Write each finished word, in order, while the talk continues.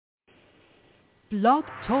Blog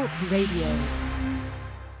Talk Radio.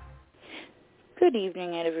 Good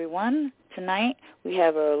evening, everyone. Tonight we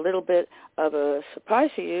have a little bit of a surprise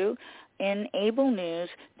for you. In Able News,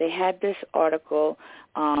 they had this article,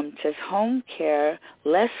 says home care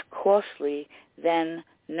less costly than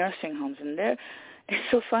nursing homes. And it's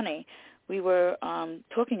so funny. We were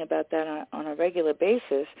talking about that on a regular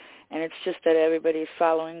basis, and it's just that everybody's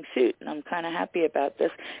following suit, and I'm kind of happy about this,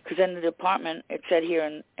 because in the department, it said here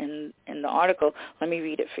in the article, let me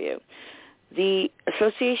read it for you. The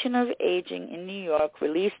Association of Aging in New York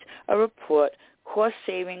released a report, Cost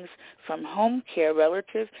Savings from Home Care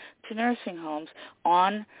Relative to Nursing Homes,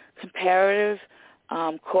 on comparative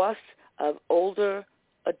costs of older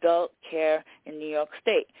adult care in New York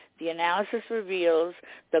State. The analysis reveals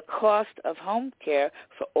the cost of home care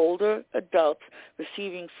for older adults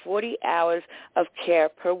receiving 40 hours of care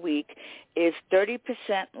per week is 30%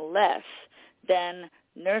 less than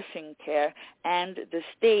nursing care, and the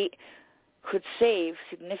state could save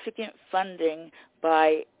significant funding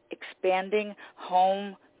by expanding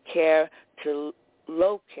home care to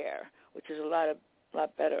low care, which is a lot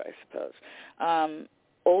better, I suppose.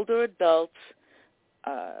 Older adults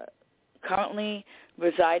currently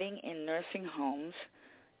residing in nursing homes,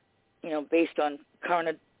 based on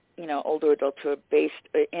current, older adults who are based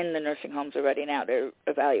in the nursing homes already now. They're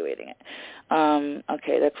evaluating it.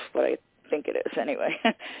 Okay, that's what I think it is anyway.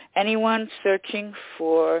 Anyone searching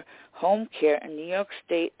for home care in New York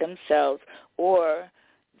State themselves or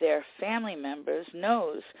their family members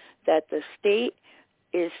knows that the state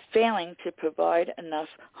is failing to provide enough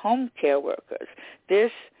home care workers.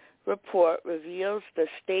 This report reveals the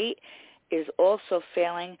state is also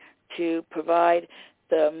failing to provide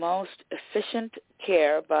the most efficient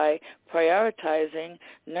care by prioritizing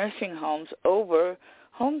nursing homes over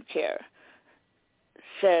home care,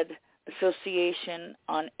 said Association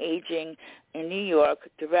on Aging in New York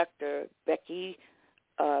Director Becky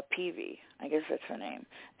Peavy. I guess that's her name.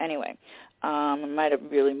 Anyway, I might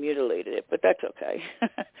have really mutilated it, but that's okay.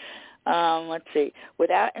 Let's see.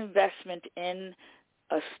 Without investment in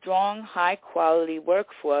a strong, high-quality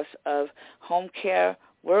workforce of home care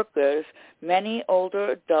workers, many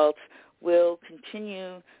older adults will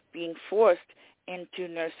continue being forced into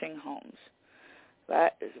nursing homes.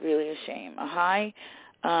 That is really a shame. A high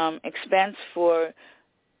expense for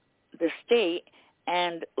the state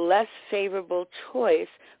and less favorable choice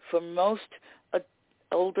for most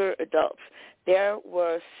older adults. There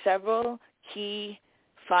were several key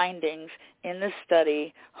findings in the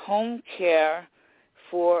study. Home care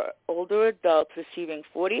for older adults receiving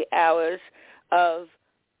 40 hours of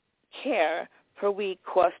care per week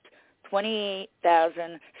cost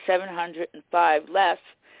 $28,705 less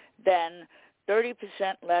than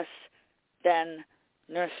 30% less than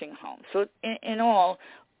nursing homes. So in all,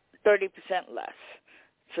 30% less.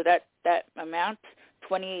 So that amount,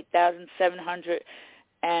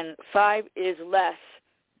 $28,705, is less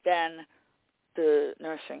than the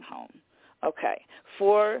nursing home. Okay.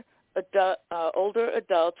 For older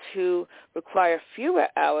adults who require fewer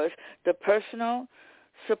hours, the personal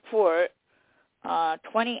support,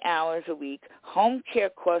 20 hours a week, home care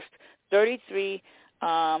costs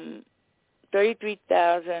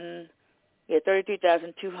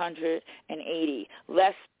 $33,280,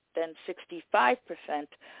 less than 65%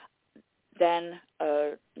 than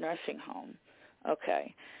a nursing home.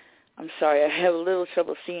 Okay. I'm sorry, I have a little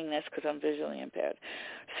trouble seeing this because I'm visually impaired.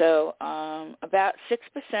 So about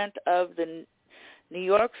 6% of the New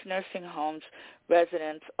York's nursing homes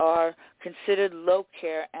residents are considered low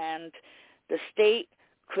care, and the state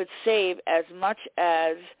could save as much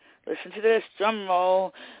as, listen to this, drum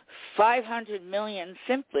roll, $500 million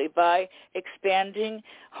simply by expanding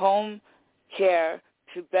home care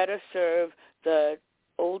to better serve the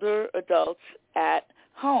older adults at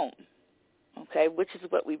home. Okay, which is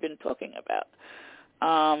what we've been talking about.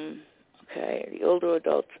 The older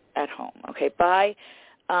adults at home. Okay, by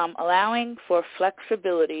allowing for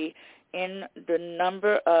flexibility in the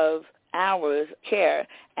number of hours care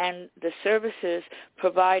and the services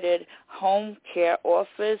provided, home care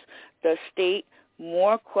offers the state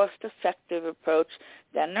more cost-effective approach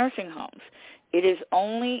than nursing homes. It is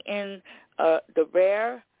only in the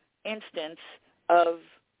rare instance of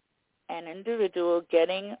an individual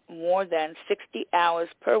getting more than 60 hours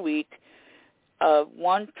per week of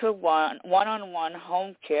one-on-one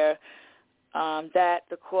home care that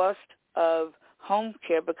the cost of home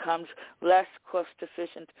care becomes less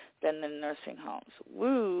cost-efficient than the nursing homes.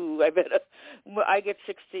 Woo! I get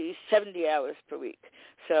 60, 70 hours per week,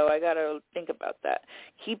 so I got to think about that.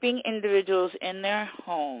 Keeping individuals in their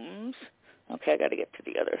homes, Okay, I got to get to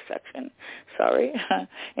the other section. Sorry.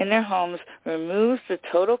 In their homes removes the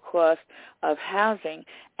total cost of housing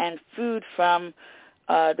and food from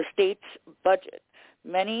the state's budget.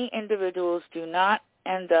 Many individuals do not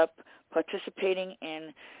end up participating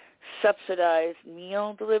in subsidized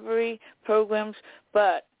meal delivery programs,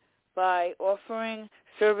 but by offering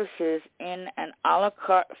services in an a la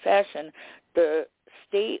carte fashion, the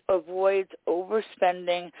state avoids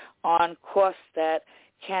overspending on costs that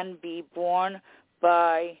can be borne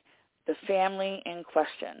by the family in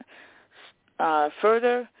question.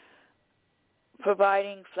 Further,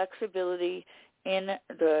 providing flexibility in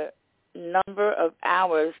the number of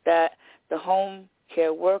hours that the home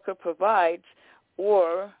care worker provides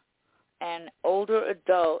or an older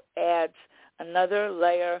adult adds another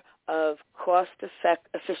layer of cost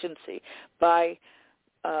efficiency by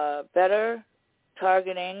better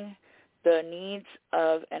targeting the needs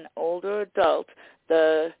of an older adult.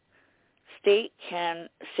 The state can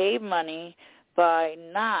save money by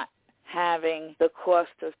not having the cost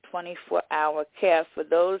of 24-hour care for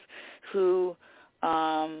those who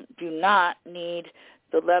do not need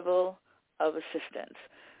the level of assistance.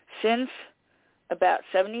 Since about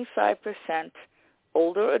 75%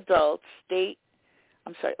 older adults state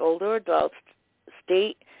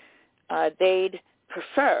they'd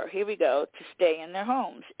prefer, here we go, to stay in their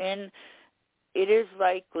homes. And it is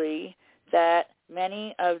likely that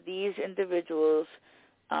many of these individuals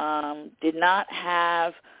did not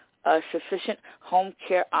have a sufficient home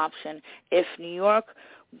care option. If New York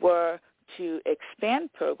were to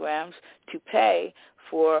expand programs to pay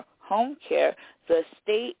for home care, the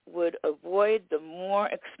state would avoid the more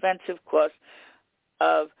expensive cost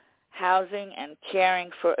of housing and caring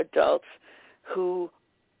for adults who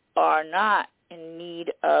are not in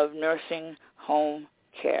need of nursing home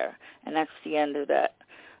care. And that's the end of that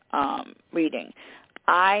reading.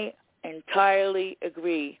 I entirely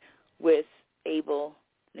agree with Able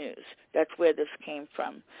News. That's where this came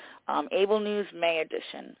from. Able News May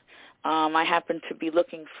edition. I happened to be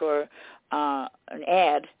looking for an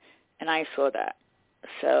ad, and I saw that.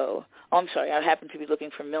 So, I'm sorry, I happened to be looking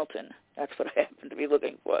for Milton. That's what I happened to be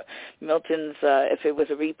looking for. Milton's, if it was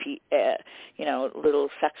a repeat, little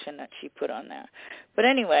section that she put on there. But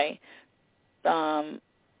anyway,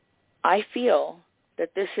 I feel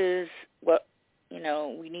that this is what,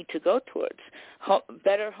 we need to go towards.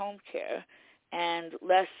 Better home care and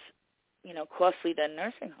less, costly than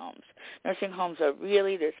nursing homes. Nursing homes are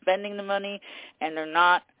really, they're spending the money and they're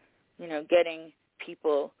not, getting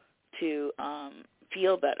people to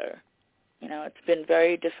feel better. It's been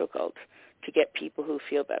very difficult to get people who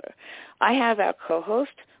feel better. I have our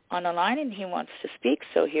co-host on the line, and he wants to speak,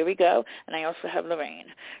 so here we go. And I also have Lorraine.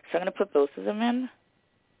 So I'm going to put both of them in.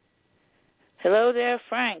 Hello there,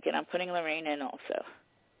 Frank, and I'm putting Lorraine in also.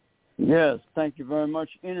 Yes, thank you very much.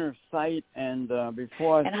 INNERSIGHT, and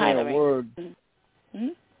before I say a word,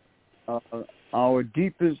 our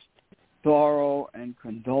deepest sorrow and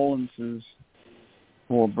condolences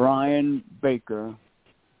for Brian Baker,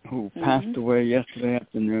 who passed away yesterday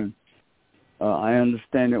afternoon. I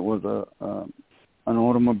understand it was an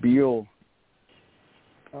automobile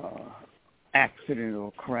accident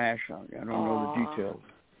or crash. I don't know the details.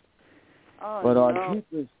 But our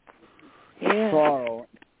deepest sorrow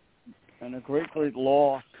and a great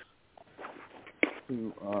loss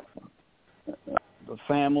to the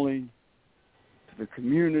family, to the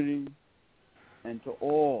community, and to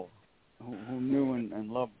all who knew and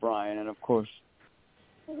loved Brian, and of course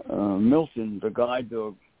Milton, the guide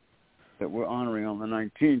dog that we're honoring on the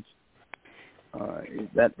 19th.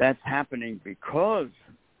 That's happening because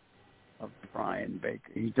of Brian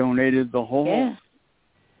Baker. He donated the whole home.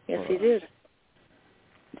 Yes, he did.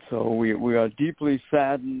 So we are deeply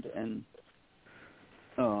saddened and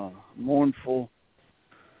mournful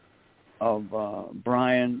of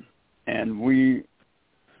Brian, and we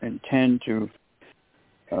intend to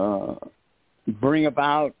bring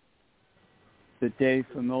about the day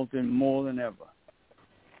for Milton more than ever.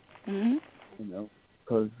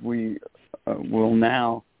 Because we will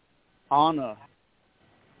now honor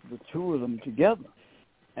the two of them together.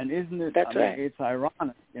 And isn't it? That's right. It's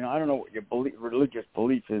ironic. I don't know what your religious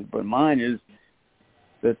belief is, but mine is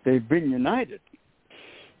that they've been united.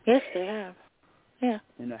 Yes, they have. Yeah.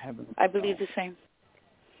 In a heaven. I believe the same.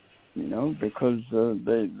 Because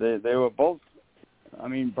they were both. I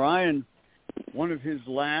mean, Brian, one of his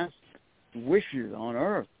last wishes on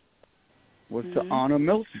earth was to honor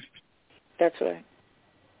Milton. That's right.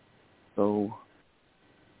 So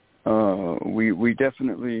we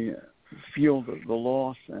definitely feel the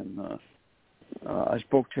loss, and I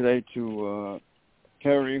spoke today to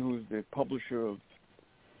Terry, who's the publisher of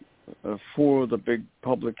four of the big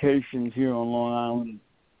publications here on Long Island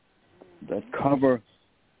that cover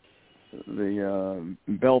the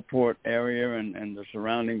Bellport area and the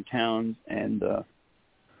surrounding towns, and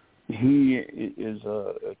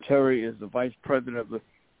Terry is the vice president of the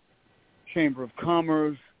Chamber of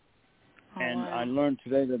Commerce, and wow. I learned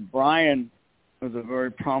today that Brian was a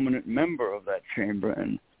very prominent member of that chamber,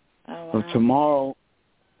 and so tomorrow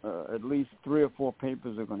at least 3 or 4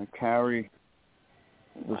 papers are going to carry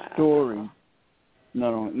the story,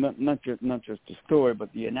 not just the story,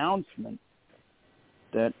 but the announcement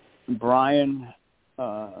that Brian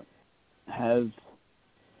has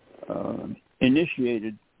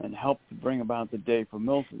initiated and helped to bring about the day for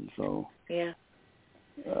Milton. So yeah,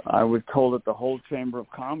 I was told that the whole Chamber of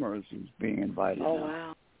Commerce is being invited. Oh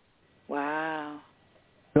now. Wow!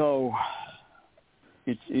 So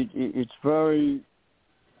it's very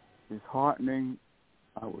disheartening.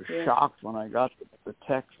 I was shocked when I got the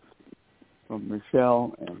text from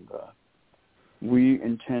Michelle, and we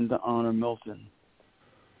intend to honor Milton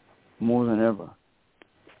more than ever.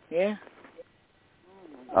 Yeah.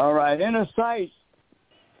 All right, INNERSIGHT,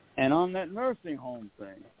 and on that nursing home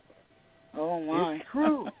thing. Oh my! It's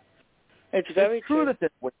true. It's very true that they're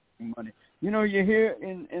wasting money. You know, you hear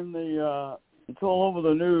in the it's all over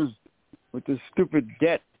the news with this stupid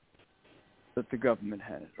debt that the government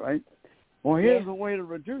has, right? Well, here's a way to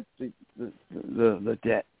reduce the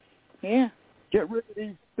debt. Yeah. Get rid of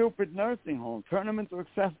these stupid nursing homes. Turn them into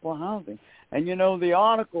accessible housing. And, you know, the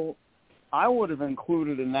article, I would have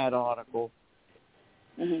included in that article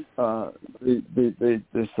the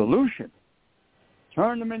solution.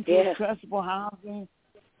 Turn them into accessible housing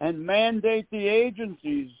and mandate the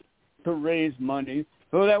agencies to raise money,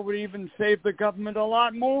 so that would even save the government a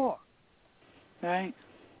lot more. Right.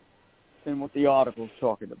 Than what the article's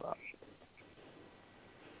talking about.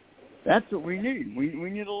 That's what we need. We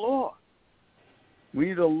need a law. We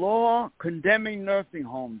need a law condemning nursing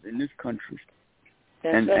homes in this country,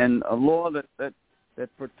 and a law that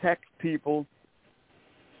protects people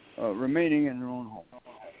remaining in their own home.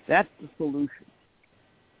 That's the solution.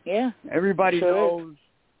 Yeah. Everybody knows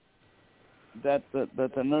that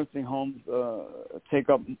the nursing homes take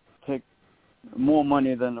more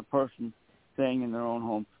money than the person staying in their own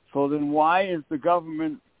home. So then why is the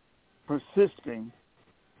government persisting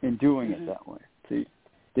in doing it that way? See,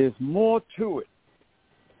 there's more to it.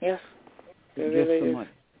 Yes, than just the money.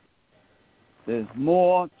 There's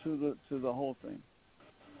more to the whole thing.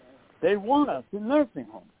 They want us in nursing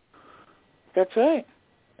homes. That's right.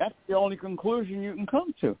 That's the only conclusion you can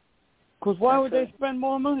come to. Because why would they spend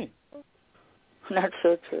more money? Not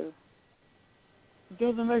so true. It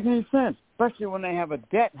doesn't make any sense, especially when they have a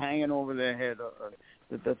debt hanging over their head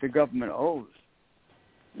that the government owes.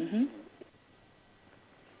 Mm-hmm.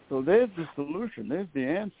 So there's the solution. There's the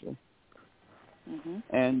answer. Mm-hmm.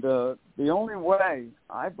 And the only way,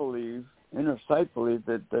 I believe, INNERSIGHT believes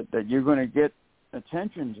that you're going to get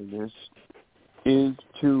attention to this is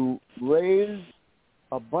to raise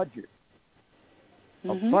a budget.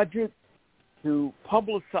 A budget to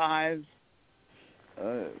publicize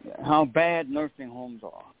how bad nursing homes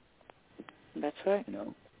are. That's right. You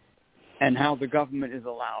know, and how the government is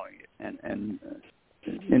allowing it. And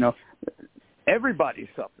you know, everybody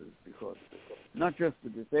suffers because not just the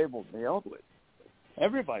disabled, the elderly.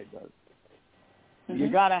 Everybody does. You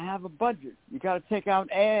got to have a budget. You got to take out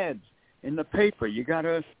ads in the paper. You got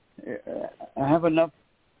to have enough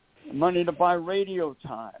money to buy radio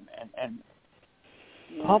time and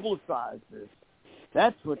publicize this.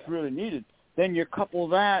 That's what's really needed. Then you couple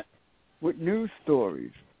that with news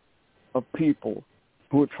stories of people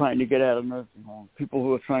who are trying to get out of nursing homes, people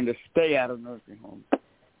who are trying to stay out of nursing homes,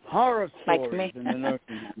 horror stories in the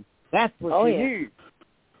nursing homes. That's what you need.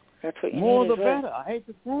 That's what you More need. the better. I hate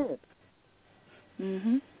to say it.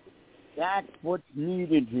 Mm-hmm. That's what's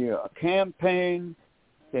needed here, a campaign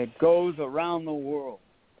that goes around the world.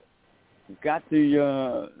 We've got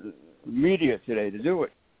the media today to do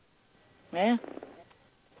it. Yeah.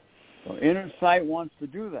 So INNERSIGHT wants to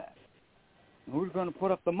do that. Who's going to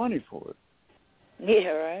put up the money for it? Yeah,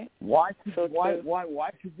 right. Why should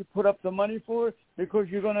you put up the money for it? Because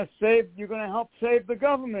you're going to help save the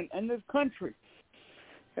government and this country.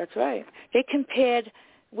 That's right. They compared,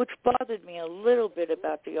 which bothered me a little bit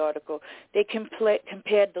about the article, they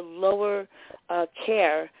compared the lower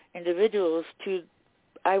care individuals to,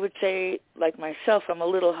 I would say, like myself, I'm a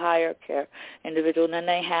little higher care individual, and then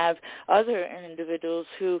they have other individuals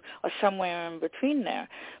who are somewhere in between there.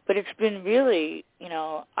 But it's been really, you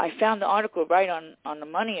know, I found the article right on the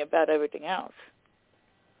money about everything else.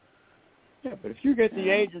 Yeah, but if you get the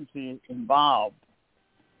agency involved,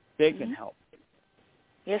 they can help.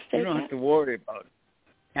 Yes, they You don't can. have to worry about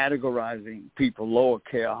categorizing people, lower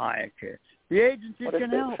care, higher care. The agencies can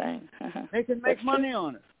help. They can make money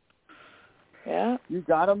on it. Yeah. You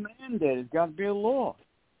got to mandate. It's got to be a law.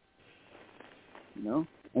 You know?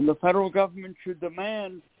 And the federal government should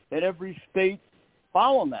demand that every state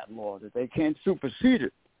follow that law, that they can't supersede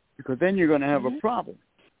it, because then you're going to have a problem.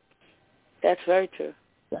 That's very true.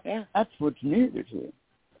 That's what's needed here.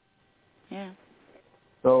 Yeah.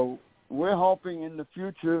 So we're hoping in the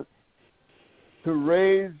future to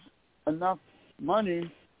raise enough money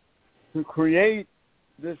to create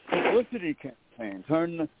this publicity campaign,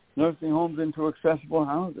 turn the nursing homes into accessible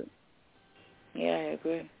housing. Yeah, I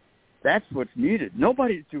agree. That's what's needed.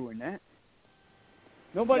 Nobody's doing that.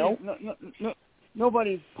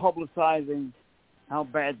 Nobody's publicizing how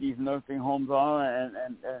bad these nursing homes are, and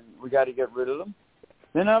we got to get rid of them.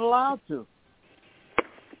 They're not allowed to.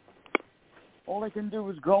 All they can do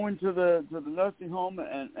is go into the nursing home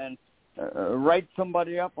and write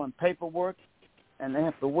somebody up on paperwork, and they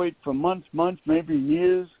have to wait for months, maybe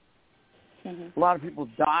years. A lot of people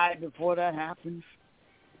die before that happens.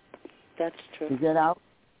 That's true. To get out.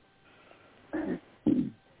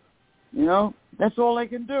 You know, that's all they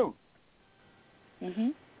can do.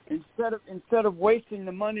 Instead of wasting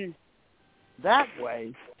the money that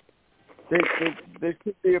way, there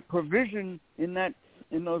should be a provision in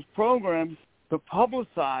those programs to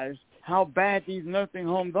publicize how bad these nursing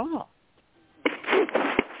homes are.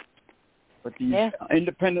 But these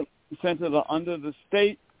independent centers are under the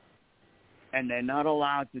state, and they're not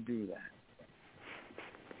allowed to do that.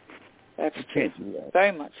 That's true.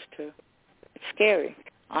 Very much true. It's scary,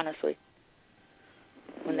 honestly,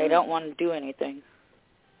 when they don't want to do anything.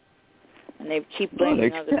 And they keep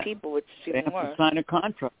blaming other people, which is even worse. They have to sign a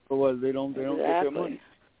contract, otherwise they don't get their money.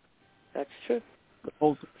 That's true. The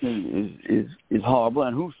whole thing is horrible,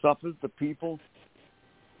 and who suffers? The people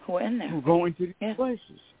who are in there, who go into these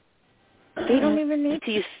places. They don't even need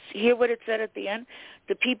to. You hear what it said at the end?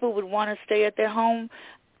 The people would want to stay at their home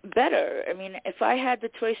better. I mean, if I had the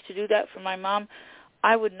choice to do that for my mom,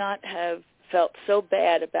 I would not have felt so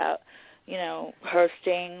bad about, her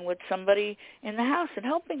staying with somebody in the house and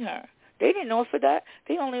helping her. They didn't offer that.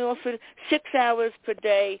 They only offered 6 hours per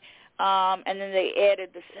day, and then they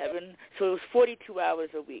added the 7, so it was 42 hours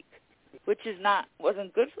a week, which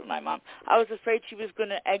wasn't good for my mom. I was afraid she was going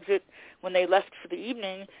to exit when they left for the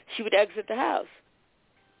evening. She would exit the house.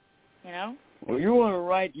 Well, you want to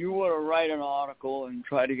write an article and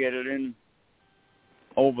try to get it in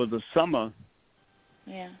over the summer.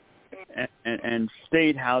 Yeah. And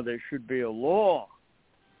state how there should be a law.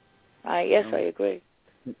 Yes, I agree.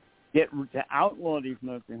 To outlaw these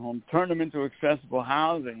nursing homes, turn them into accessible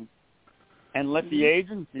housing, and let the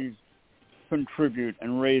agencies contribute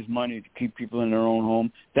and raise money to keep people in their own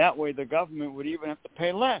home. That way the government would even have to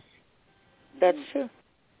pay less. That's true.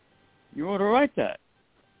 You ought to write that.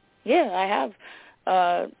 Yeah, I have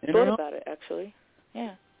thought about it, actually.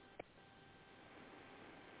 Yeah.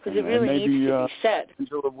 Because it really needs to be said.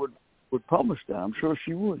 Angela would publish that. I'm sure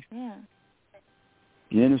she would. Yeah.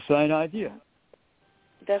 The INNERSIGHT idea.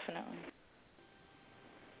 Definitely.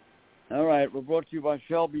 All right. We're brought to you by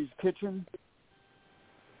Shelby's Kitchen.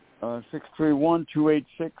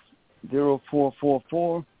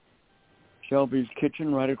 631-286-0444. Shelby's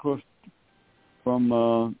Kitchen, right across from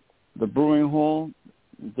the Brewing Hall.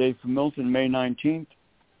 Day for Milton, May 19th,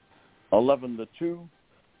 11 to 2.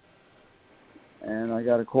 And I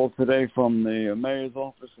got a call today from the mayor's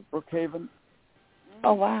office of Brookhaven.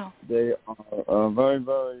 Oh, wow. They are very,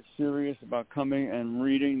 very serious about coming and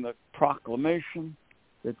reading the proclamation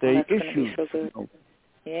that they issued. So good.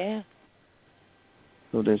 Yeah.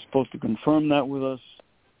 So they're supposed to confirm that with us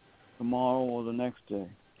tomorrow or the next day.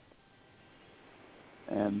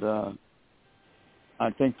 And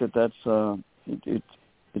I think that's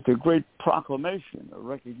it's a great proclamation, a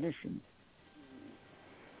recognition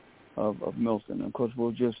of Milton. Of course,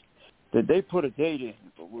 they put a date in,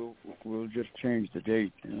 but we'll just change the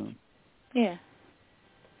date, Yeah.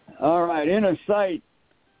 All right, INNERSIGHT,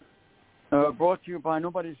 brought to you by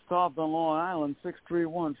Nobody Starved on Long Island,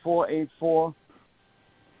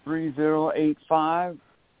 631-484-3085.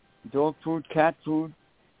 Dog food, cat food,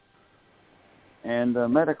 and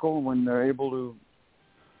medical when they're able to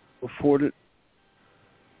afford it.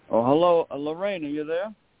 Oh, hello, Lorraine, are you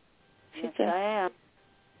there? Yes, I am.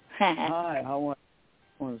 Hi, how are you?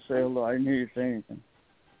 I want to say hello. I didn't hear you say anything.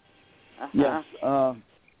 Yes.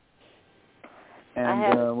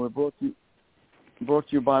 We're brought to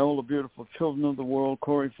you by all the beautiful children of the world,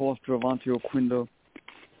 Corey Foster, Avanti Oquindo,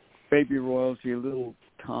 Baby Royalty, Little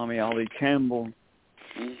Tommy, Ali Campbell,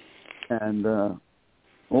 and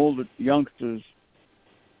all the youngsters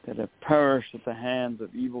that have perished at the hands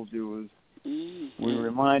of evildoers. Mm-hmm. We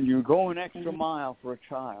remind you, go an extra mile for a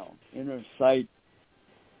child. Inner sight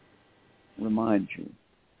reminds you.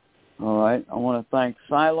 All right. I want to thank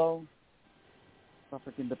Silo,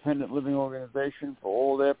 Suffolk Independent Living Organization, for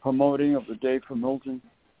all their promoting of the Day for Milton.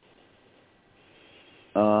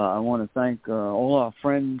 I want to thank all our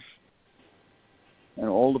friends and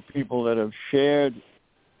all the people that have shared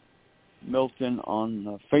Milton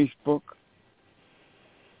on Facebook.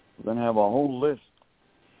 We're going to have a whole list.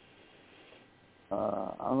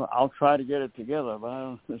 I'll try to get it together,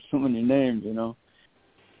 but there's so many names, you know.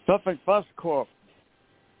 Suffolk Bus Corp,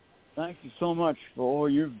 thank you so much for all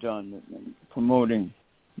you've done in promoting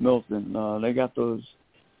Milton. They got those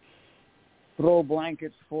throw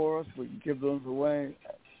blankets for us. We can give those away.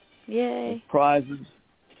 Yay. Prizes.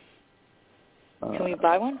 Can we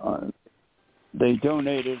buy one? They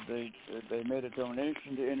donated. They made a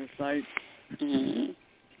donation to INNERSIGHT. Mm-hmm.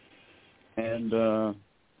 And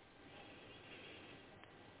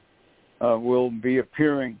we'll be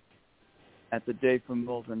appearing at the Day for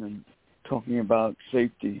Milton and talking about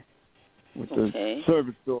safety with the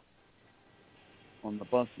service door on the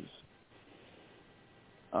buses.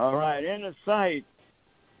 All right, INNERSIGHT,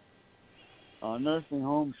 our nursing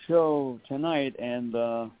home show tonight, and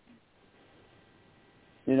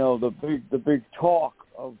you know, the big talk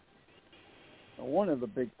of one of the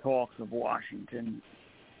big talks of Washington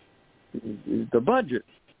is the budget.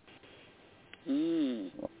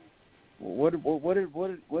 Mm. What did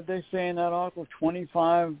they say in that article?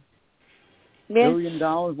 $25 billion.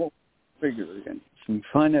 What figure again? Can you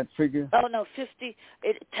find that figure? Oh no, 50.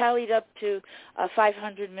 It tallied up to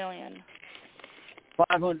 $500 million.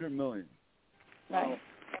 $500 million. Right.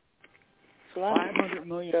 $500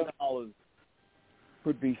 million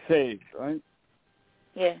could be saved, right?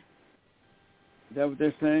 Yeah. Is that what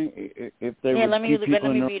they're saying? If they let me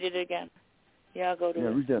people read it again. Yeah, I'll go to it. Yeah,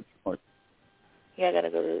 read that part. Yeah, I gotta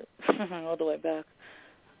go to all the way back.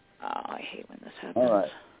 Oh, I hate when this happens. All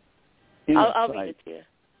right. I'll read it to you.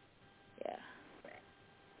 Yeah.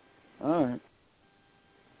 All right.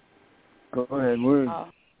 Go ahead.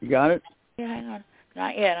 You got it? Yeah, hang on.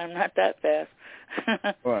 Not yet. I'm not that fast.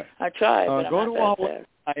 Right. I tried, but I'm not that fast. Go to our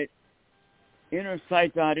website,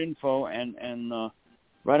 innersight.info, and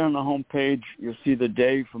right on the home page, you'll see the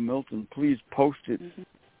Day for Milton. Please post it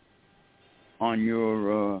on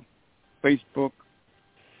your Facebook,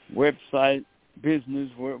 website, business,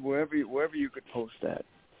 wherever you could post that.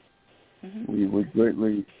 Mm-hmm. We would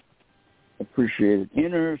greatly appreciate it.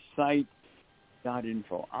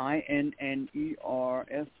 Innersight.info,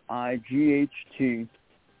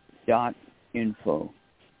 INNERSIGHT.info,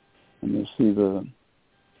 and you'll see the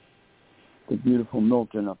beautiful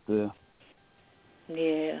Milton up there.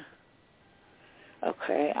 Yeah.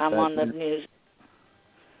 Okay, I'm on the news.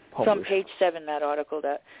 It's on page 7, that article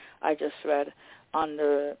that I just read on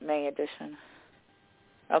the May edition.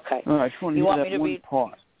 Okay. All right, I just want to hear that one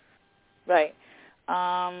part. Right.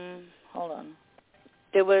 Hold on.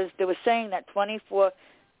 They were saying that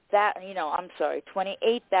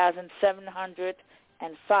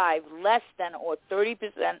 28,705 less than, or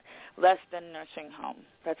 30% less than nursing home.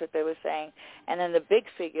 That's what they were saying. And then the big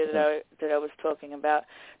figure that I was talking about,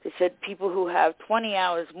 they said people who have 20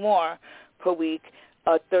 hours more per week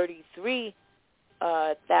are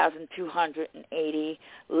 33,280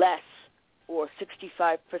 less, or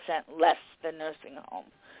 65% less than nursing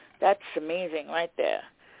home. That's amazing right there.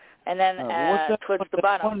 And then towards the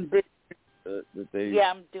bottom.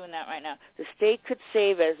 Yeah, I'm doing that right now. The state could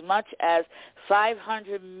save as much as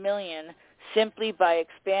 $500 million simply by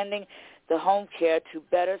expanding the home care to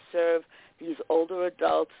better serve these older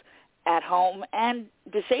adults at home and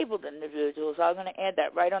disabled individuals. I'm going to add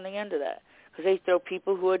that right on the end of that, because they throw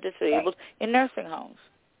people who are disabled in nursing homes.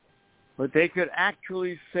 But they could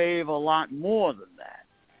actually save a lot more than that.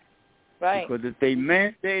 Right. Because if they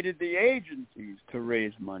mandated the agencies to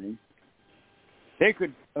raise money, they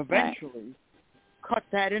could eventually cut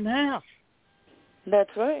that in half.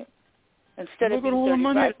 That's right. Instead of being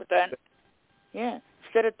 35%. Yeah.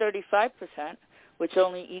 Instead of 35%, which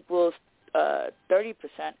only equals 30%,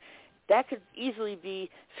 that could easily be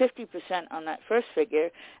 50% on that first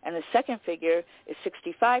figure, and the second figure is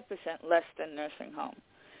 65% less than nursing home.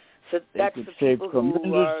 So that's the people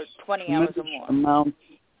who are 20 hours or more. Amounts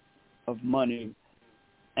of money,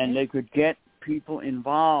 and they could get people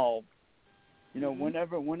involved. You know,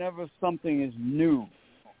 whenever something is new,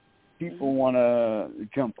 people want to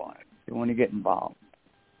jump on it. They want to get involved.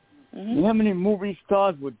 You know how many movie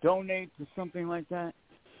stars would donate to something like that?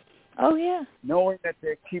 Oh, yeah. Knowing that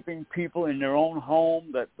they're keeping people in their own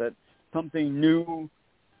home, that something new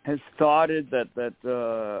has started that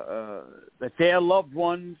their loved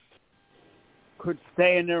ones could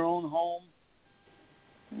stay in their own home.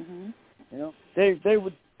 Mm-hmm. You know,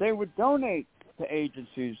 they would donate to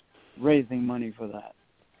agencies raising money for that,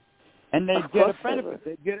 and they'd get a benefit.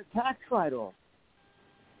 They'd get a tax write-off.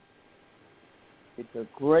 It's a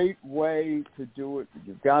great way to do it.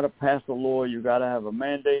 You've got to pass a law. You've got to have a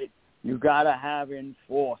mandate. You've got to have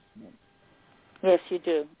enforcement. Yes, you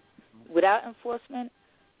do. Without enforcement,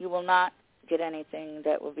 you will not get anything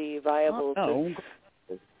that will be viable. No,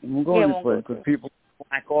 we'll go this way because people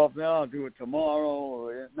back off. No, I'll do it tomorrow.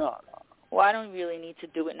 Or, no. Well, I don't really need to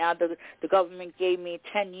do it now. The government gave me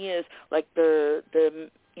 10 years, like the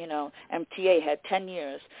MTA had 10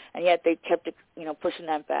 years, and yet they kept it, pushing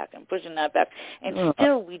that back, and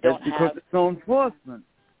still we don't have. Because there's no enforcement.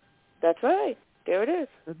 That's right. There it is.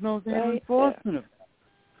 There's no enforcement of that.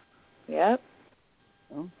 Yep.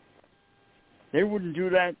 Well, they wouldn't do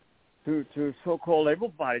that to so-called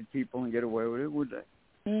able-bodied people and get away with it, would they?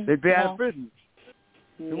 They'd be out of business.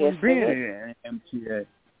 There wouldn't be any MTA.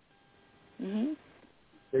 Mm-hmm.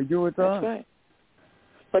 They do it to us. That's right.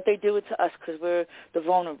 But they do it to us because we're the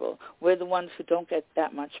vulnerable. We're the ones who don't get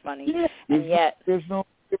that much money. Yeah, and yet there's no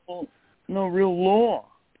real law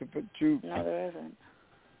no, there isn't.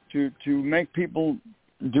 To make people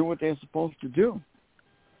do what they're supposed to do.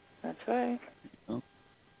 That's right.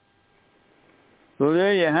 So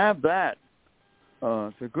there you have that.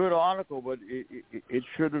 It's a good article, but it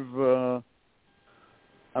should have.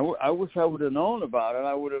 I wish I would have known about it.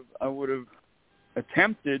 I would have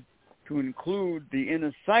attempted to include the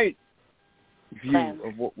INNERSIGHT view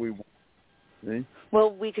of what we want. See?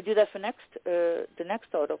 Well, we could do that for the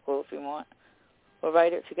next article if you want, or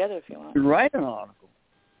write it together if you want. You write an article.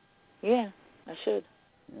 Yeah, I should.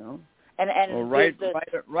 And or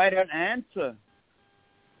write an answer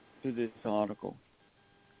to this article.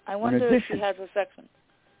 I wonder if she has a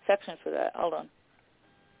section for that. Hold on.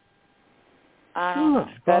 I don't know.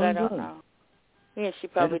 That I don't know. Yeah, she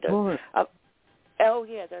probably does. Oh,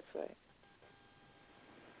 yeah, that's right.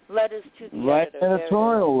 Letters to the Write editor. an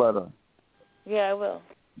editorial letter. Yeah, I will.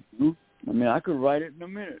 Mm-hmm. I mean, I could write it in a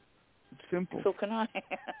minute. It's simple. So can I.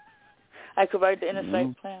 I could write the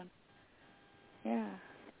INNERSIGHT plan. Yeah.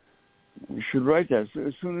 We should write that. So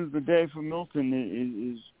as soon as the day for Milton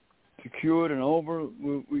is secured and over,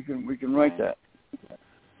 we can write that.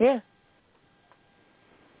 Yeah.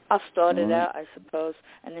 I'll start it out, I suppose,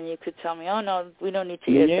 and then you could tell me, oh, no, we don't need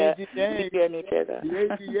to get that. We don't need to get that.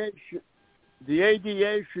 The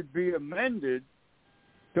ADA should be amended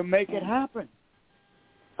to make it happen.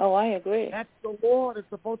 Oh, I agree. That's the law that's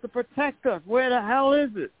supposed to protect us. Where the hell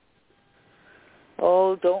is it?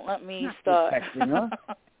 Oh, don't let me start. Protecting us.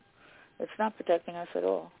 It's not protecting us at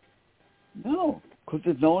all. No, because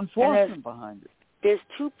there's no enforcement behind it. There's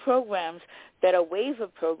 2 programs that are waiver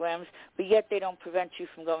programs, but yet they don't prevent you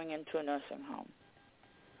from going into a nursing home.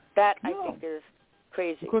 That, I think, is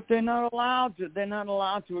crazy. Because they're not allowed to. They're not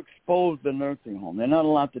allowed to expose the nursing home. They're not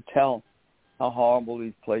allowed to tell how horrible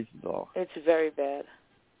these places are. It's very bad.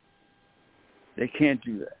 They can't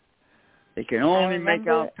do that. They can only make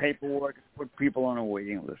out paperwork and put people on a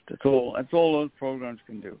waiting list. That's all those programs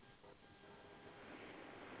can do.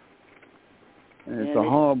 And it's a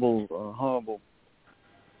horrible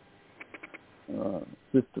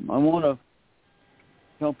system. I want to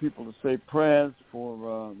tell people to say prayers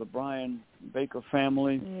for the Brian Baker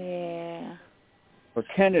family. Yeah. For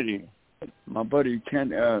Kennedy, my buddy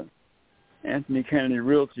Anthony Kennedy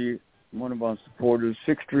Realty, one of our supporters,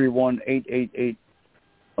 631-888-1186.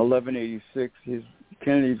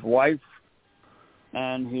 Kennedy's wife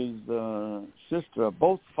and his sister are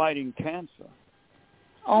both fighting cancer.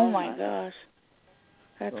 Oh my gosh.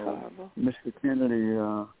 That's horrible. Mr. Kennedy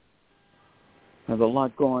has a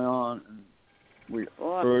lot going on, and we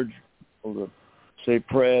urge people to say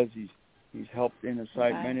prayers. He's helped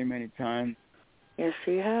INNERSIGHT many times. Yes,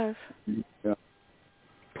 he has. He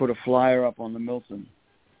put a flyer up on the Milton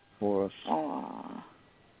for us. Aww.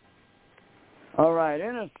 All right,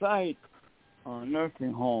 INNERSIGHT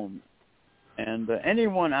nursing home, and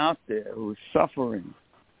anyone out there who is suffering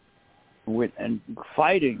with and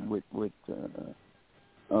fighting with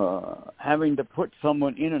having to put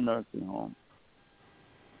someone in a nursing home,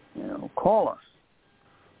 call us.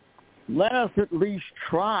 Let us at least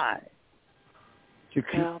try to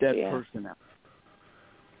keep that person out.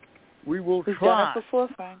 We've try. We've done it before,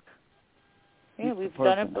 Frank. Yeah, we've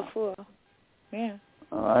done it before. Yeah.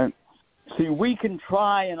 All right. See, we can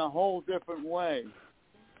try in a whole different way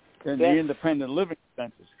than the independent living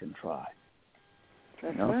centers can try.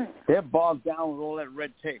 That's right. They're bogged down with all that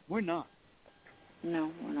red tape. We're not.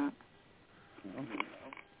 No, we're not.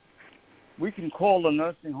 we can call the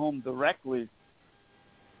nursing home directly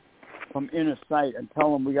from INNERSIGHT and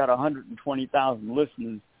tell them we got 120,000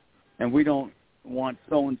 listeners and we don't want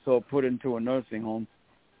so-and-so put into a nursing home,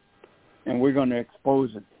 and we're going to expose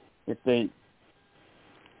it if they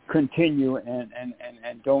continue and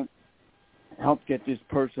don't help get this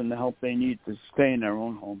person the help they need to stay in their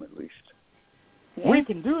own home at least. Yeah. We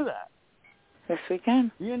can do that. Yes, we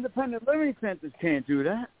can. The independent living centers can't do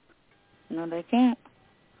that. No, they can't.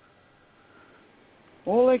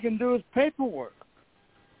 All they can do is paperwork.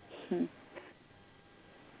 Hmm.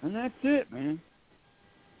 And that's it, man.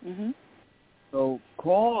 Mhm. So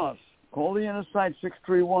call us. Call the INNERSIGHT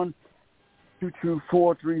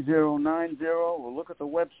 631-224-3090. We'll look at the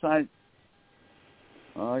website.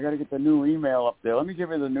 I got to get the new email up there. Let me give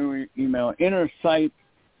you the new email. INNERSIGHT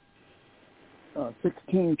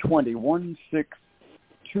 1620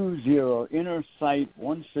 1620 INNERSIGHT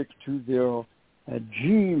 1620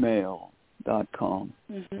 @gmail.com.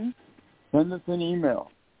 Mm-hmm. Send us an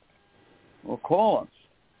email or call us.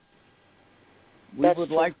 We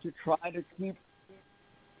would like to try to keep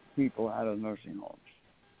people out of nursing homes.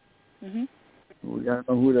 Mm-hmm. We got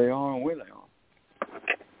to know who they are and where they are.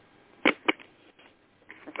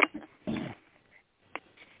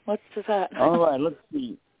 What's that? All right, let's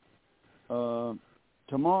see.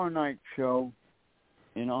 Tomorrow night show,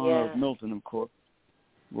 in honor of Milton, of course,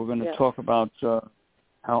 we're going to talk about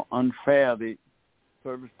how unfair the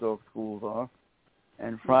service dog schools are.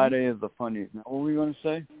 And Friday is the funniest. Now, what were we going to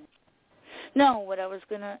say? No,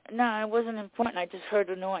 it wasn't important. I just heard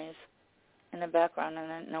a noise in the background,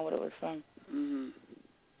 and I didn't know what it was from. Mm-hmm.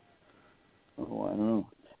 Oh, I don't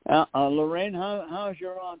know. Lorraine, how's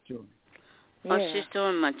your aunt doing? Oh, she's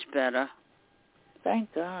doing much better.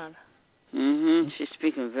 Thank God. Mm-hmm. She's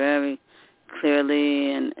speaking very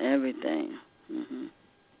clearly and everything. Mm-hmm.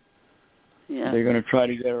 Yeah. Are they going to try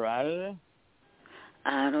to get her out of there?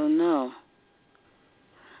 I don't know.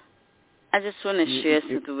 I just want to share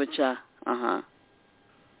something with y'all. I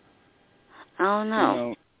don't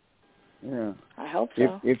know. I hope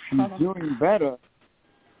so. If she's doing better,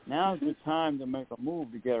 now's the time to make a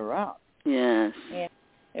move to get her out. Yes. Yeah,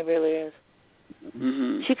 it really is.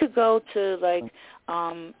 Mm-hmm. She could go to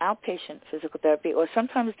outpatient physical therapy, or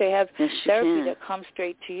sometimes they have therapy that comes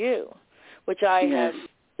straight to you, which I have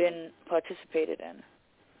been participated in.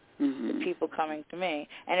 Mm-hmm. The people coming to me,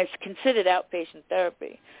 and it's considered outpatient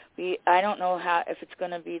therapy. I don't know if it's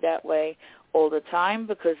going to be that way all the time,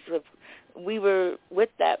 because we were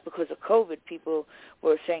with that because of COVID. People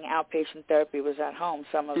were saying outpatient therapy was at home,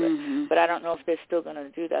 some of it, but I don't know if they're still going to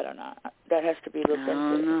do that or not. That has to be looked into. I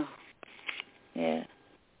don't know. Yeah.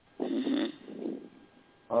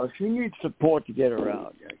 Mm-hmm. She needs support to get her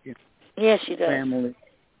out. Yeah, she does. Family,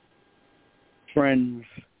 friends.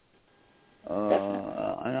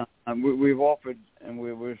 We've offered, and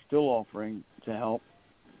we're still offering to help,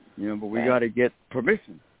 but we got to get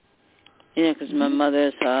permission. Yeah, because my mother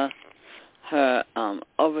is her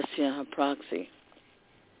overseer, her proxy.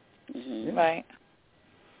 Mm-hmm. Right.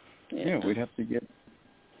 Yeah, we'd have to get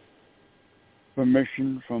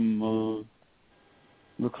permission from,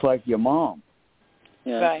 looks like your mom.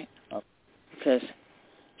 Yeah. Right. Because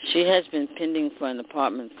she has been pending for an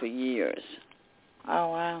apartment for years. Oh,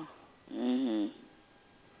 wow. Mm-hmm.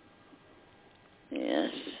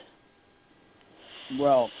 Yes.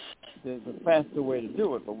 Well, there's a faster way to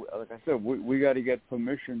do it, but like I said, we got to get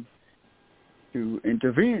permission to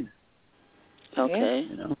intervene. Okay.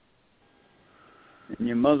 And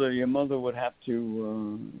your mother would have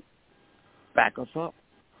to back us up.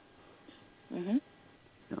 Mhm.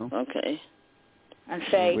 Okay. And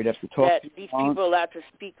say we'd have to talk that to these people are allowed to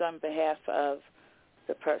speak on behalf of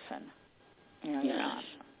the person. Yes.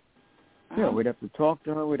 Yeah, we'd have to talk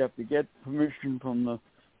to her. We'd have to get permission from the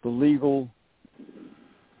legal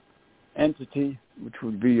entity, which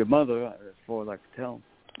would be your mother, as far as I could tell.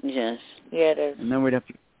 Yes. Yeah, it is. And then we'd have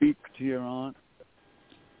to speak to your aunt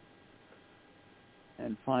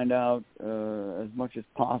and find out as much as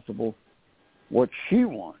possible what she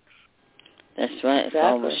wants. That's right. It's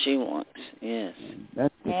all what she wants. Yes. And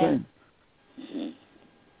that's the thing. Mm-hmm.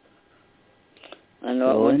 I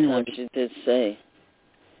know at one time she did say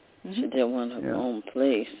she did want her own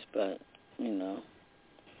place, but,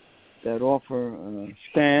 That offer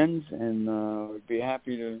stands, and we'd be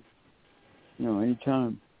happy to,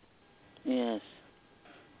 anytime. Yes.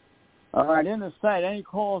 All right, INNERSIGHT. Any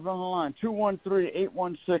calls on the line?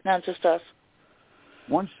 213-816. Not just us.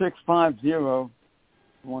 1650. You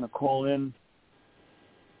want to call in?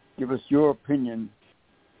 Give us your opinion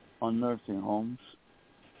on nursing homes.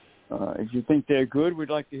 If you think they're good,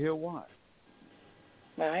 we'd like to hear why.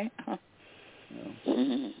 Right.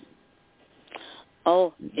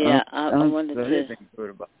 Oh, yeah, I wanted to. Anything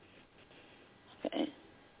good about it. Okay.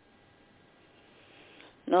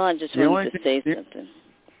 No, I just wanted to say something.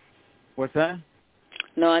 What's that?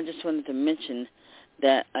 No, I just wanted to mention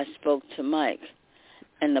that I spoke to Mike,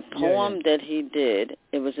 and the poem that he did,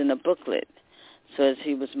 it was in a booklet. So as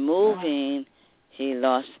he was moving, he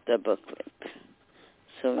lost the booklet.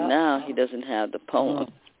 So now he doesn't have the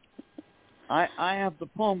poem. I have the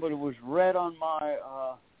poem, but it was read on my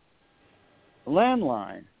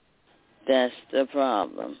landline. That's the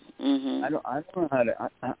problem. I don't know how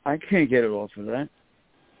to. I can't get it off of that.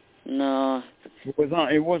 No.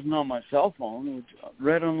 It wasn't on my cell phone. It was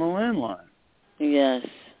read on the landline. Yes.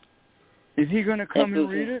 Is he going to come and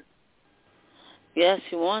read it? Yes,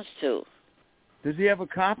 he wants to. Does he have a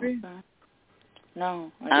copy?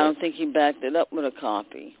 No. I don't think he backed it up with a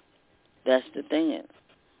copy. That's the thing.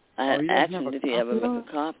 I had asked him, did he ever make a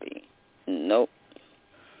copy? Nope.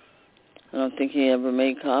 I don't think he ever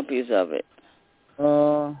made copies of it.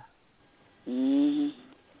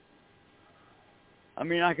 I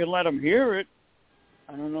mean, I can let him hear it.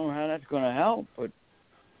 I don't know how that's going to help, but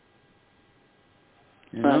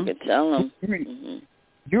I could tell him.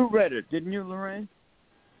 You read it, didn't you, Lorraine?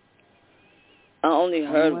 I only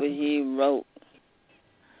heard what he wrote,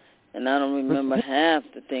 and I don't remember half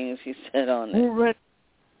the things he said on it.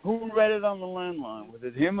 Who read it on the landline? Was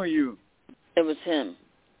it him or you? It was him.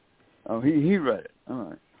 Oh, he read it. All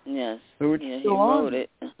right. Yes. So it's he still on wrote it.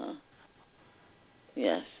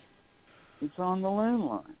 Yes. It's on the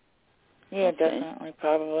landline. Yeah, definitely,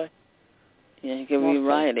 probably. Yeah, he can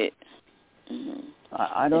rewrite it.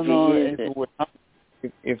 I don't know if it would help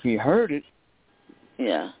if he heard it.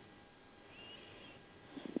 Yeah.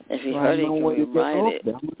 If he heard it, he can rewrite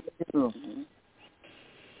it.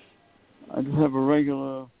 I just have a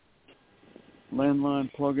regular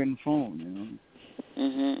landline plug-in phone,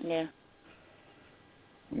 Yeah.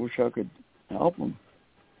 I wish I could help him.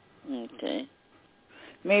 Okay.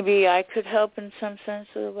 Maybe I could help in some sense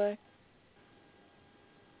of the way.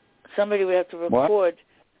 Somebody would have to record. What?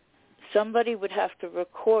 Somebody would have to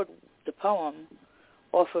record the poem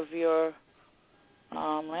off of your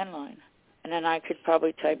landline, and then I could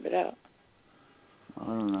probably type it out. I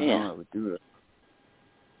don't know how I would do it.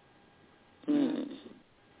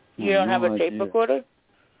 You don't have a tape recorder?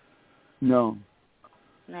 No.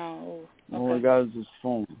 No. Okay. All I got is his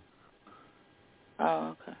phone.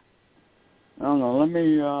 Oh, okay. I don't know. Let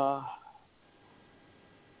me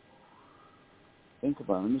think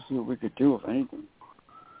about it. Let me see what we could do, if anything.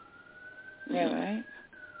 Yeah, right.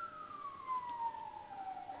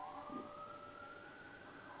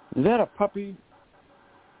 Is that a puppy?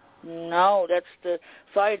 No, that's the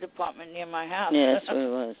fire department near my house. Yeah, that's what it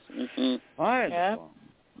was. Fire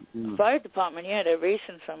department? Fire department, yeah, they're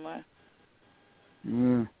racing somewhere.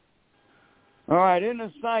 Yeah. All right,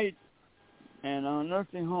 INNERSIGHT and our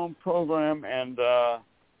nursing home program, and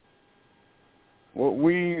what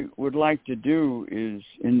we would like to do is,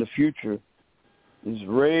 in the future, is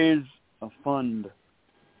raise a fund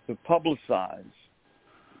to publicize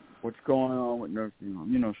what's going on with nursing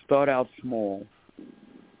homes. Start out small,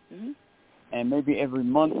 and maybe every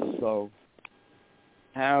month or so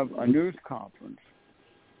have a news conference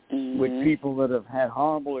with people that have had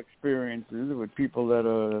horrible experiences, with people that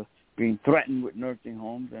are being threatened with nursing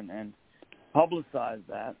homes, and publicize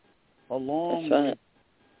that along with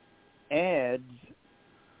ads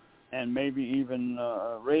and maybe even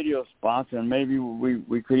radio spots, and maybe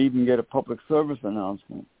we could even get a public service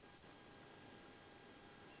announcement.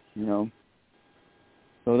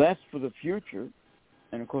 So that's for the future.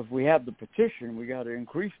 And, of course, we have the petition. We got to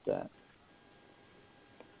increase that.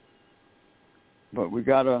 But we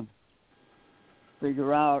got to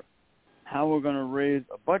figure out how we're going to raise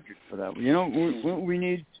a budget for that.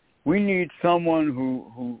 We need someone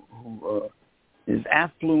who is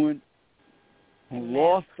affluent, who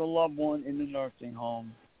lost a loved one in the nursing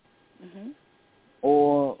home,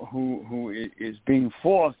 or who is being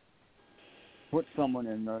forced to put someone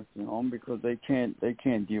in a nursing home because they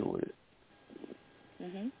can't deal with it.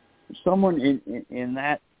 Someone in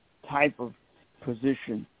that type of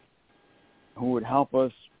position who would help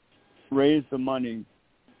us raise the money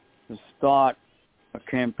to start a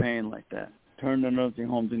campaign like that, turn the nursing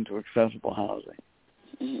homes into accessible housing.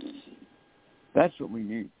 That's what we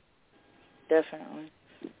need. Definitely.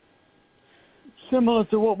 Similar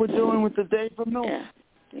to what we're doing with the Day for Milton.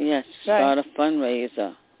 Yes, start a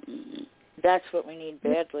fundraiser. That's what we need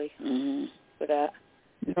badly for that.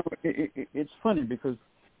 It's funny because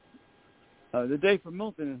the Day for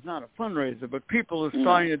Milton is not a fundraiser, but people are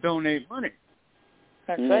starting to donate money.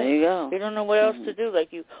 That's right. There you go. They don't know what else to do.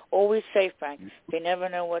 Like you always say, Frank, they never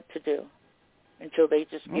know what to do. until they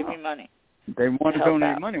just give you money. They want to help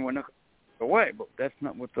donate out. money when they're away, but that's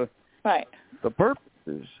not what the purpose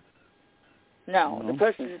is. No, the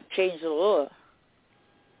purpose is to change the law.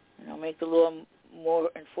 Make the law more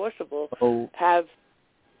enforceable. So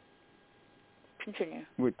continue.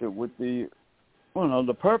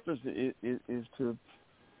 The purpose is to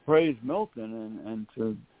praise Milton and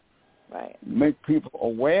to make people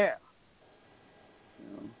aware,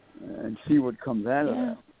 and see what comes out of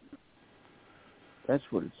that. That's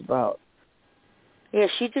what it's about. Yeah,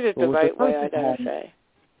 she did it the right way, I gotta say.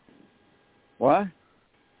 What?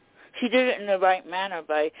 She did it in the right manner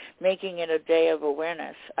by making it a day of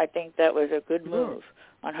awareness. I think that was a good move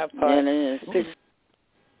on her part. Yeah, it is.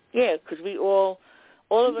 Because we all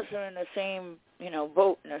of us are in the same,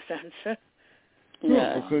 boat in a sense.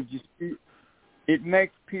 Yeah, because you see, it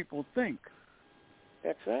makes people think.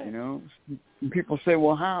 That's right. People say,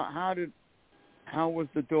 well, how was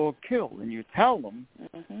the dog killed? And you tell them,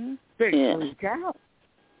 they freak out.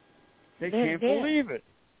 They can't believe it.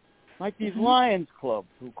 Like these Lions Club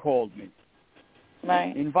who called me,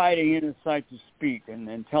 inviting INNERSIGHT to speak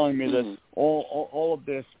and telling me that all of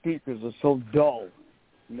their speakers are so dull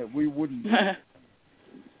and that we wouldn't.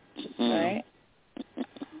 Right.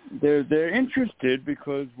 They're interested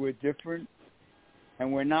because we're different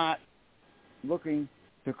and we're not looking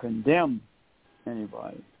to condemn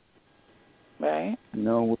anybody. Right.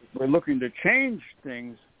 We're looking to change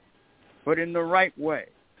things, but in the right way.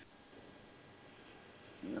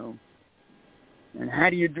 And how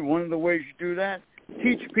do you do? One of the ways you do that,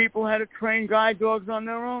 teach people how to train guide dogs on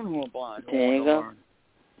their own who are blind. There you go.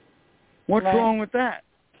 What's wrong with that?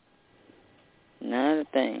 Not a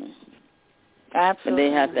thing. Absolutely. But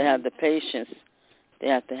they have to have the patience. They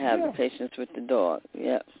have to have the patience with the dog.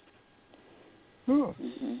 Yep. Sure.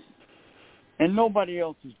 And nobody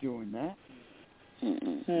else is doing that.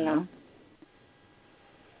 No.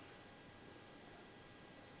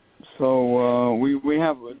 So we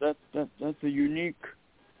have that's a unique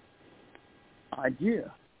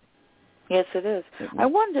idea. Yes, it is. I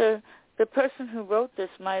wonder, the person who wrote this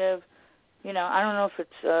might have, I don't know if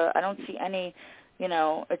it's, I don't see any,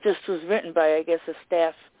 it just was written by, I guess, a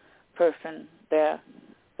staff person there.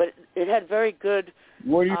 But it had very good...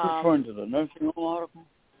 What are you referring to, the nursing home article?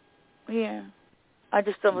 Yeah. I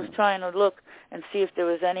just was trying to look and see if there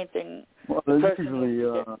was anything... Well, there's usually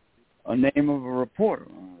a name of a reporter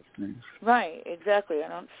on those things. Right, exactly. I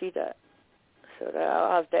don't see that. So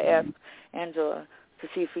I'll have to ask Angela to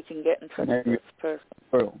see if we can get in touch with this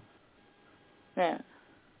person. Yeah.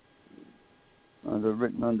 They're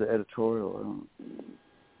written under editorial.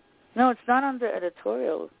 No, it's not under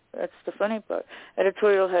editorial. That's the funny part.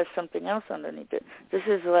 Editorial has something else underneath it. This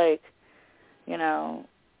is like,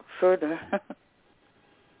 further.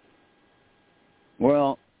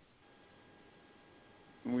 Well,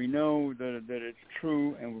 we know that it's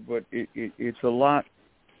true, but it's a lot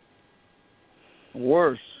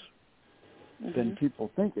worse than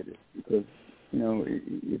people think it is. Because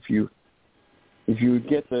if you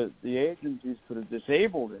get the agencies for the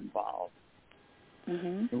disabled involved,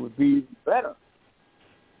 it would be even better.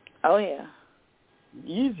 Oh yeah.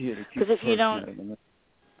 Easier to keep. Because if you don't,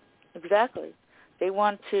 exactly, they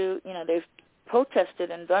want to. They've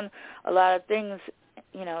protested and done a lot of things,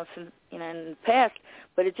 since in the past,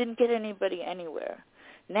 but it didn't get anybody anywhere.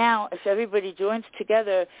 Now, if everybody joins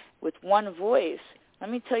together with one voice,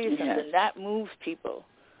 let me tell you something. That moves people.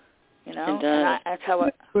 And that's how.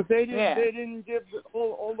 But they didn't. They didn't give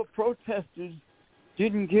all the protesters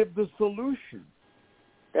didn't give the solution.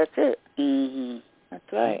 That's it.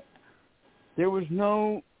 That's right. There was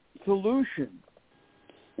no solution.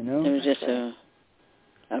 It was just a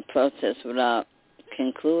protest without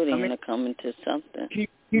concluding or coming to something.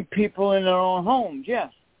 Keep people in their own homes,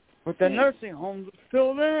 yes, but the nursing homes are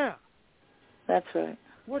still there. That's right.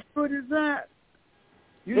 What good is that?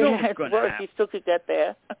 You know what's going to happen. You still could get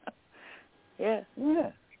there. Yeah.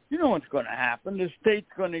 You know what's going to happen. The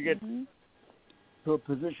state's going to get to a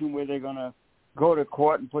position where they're going to go to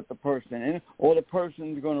court and put the person in, or the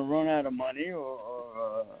person's going to run out of money,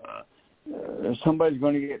 or somebody's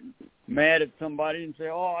going to get mad at somebody and say,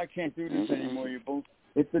 "Oh, I can't do this anymore, you both."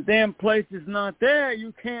 If the damn place is not there,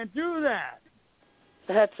 you can't do that.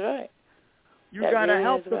 That's right. You got to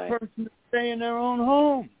help the person to stay in their own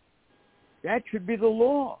home. That should be the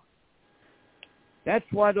law. That's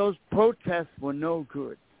why those protests were no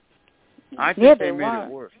good. I think they made it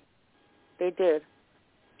worse. They did.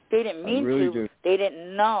 They didn't mean to. They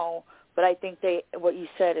didn't know. But I think what you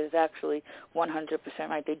said is actually 100%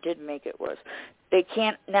 right. They did make it worse. They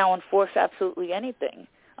can't now enforce absolutely anything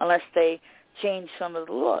unless they change some of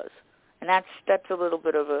the laws. And that's a little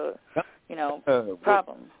bit of a,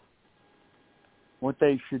 problem. What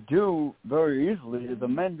they should do very easily is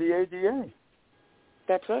amend the ADA.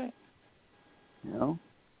 That's right. Right.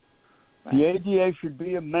 The ADA should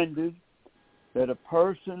be amended that a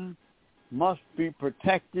person must be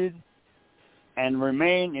protected and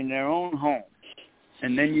remain in their own home.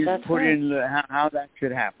 And then you put in how that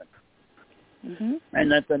should happen. Mm-hmm.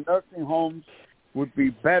 And that the nursing homes would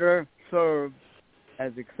be better served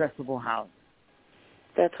as accessible housing.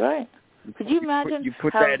 That's right. Could you imagine you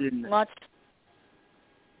put how that in much...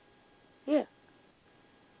 Yeah.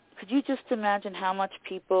 Could you just imagine how much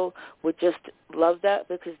people would just love that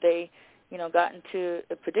because they, got into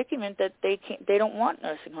a predicament that they don't want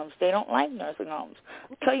nursing homes. They don't like nursing homes.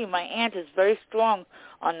 I'll tell you, my aunt is very strong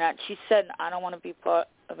on that. She said, I don't want to be part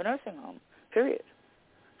of a nursing home, period.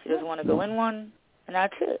 She doesn't want to go in one, and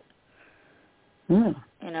that's it. Yeah.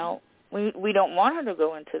 We don't want her to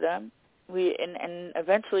go into them. And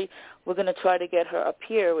eventually we're going to try to get her up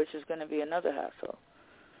here, which is going to be another hassle.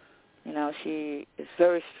 She is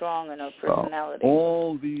very strong in her personality.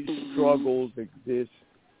 All these struggles exist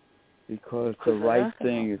because the right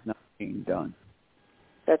thing is not being done.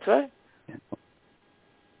 That's right.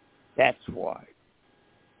 That's why.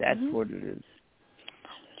 That's what it is.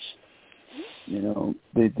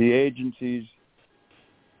 The agencies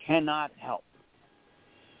cannot help.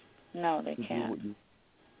 No, they can't.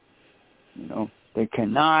 They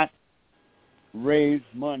cannot raise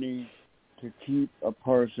money to keep a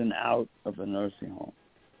person out of a nursing home.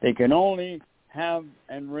 They can only have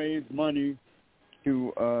and raise money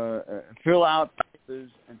to fill out papers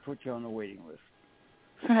and put you on the waiting list.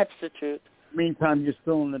 That's the truth. Meantime, you're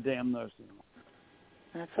still in the damn nursing home.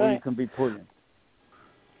 That's right. Or you can be put in.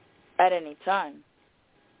 At any time.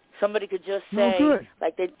 Somebody could just say, There's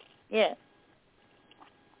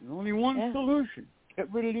only one solution.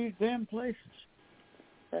 Get rid of these damn places.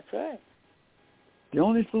 That's right. The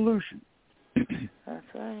only solution. That's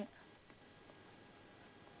right.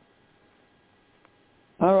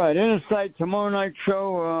 All right, Innersight, tomorrow night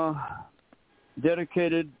show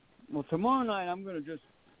dedicated. Well, tomorrow night I'm going to just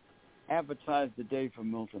advertise the Day for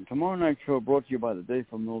Milton. Tomorrow night show brought to you by the Day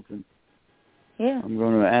for Milton. Yeah. I'm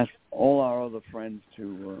going to ask all our other friends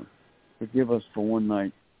to forgive us for one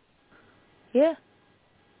night. Yeah.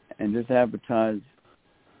 And just advertise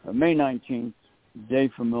May 19th, Day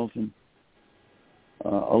for Milton,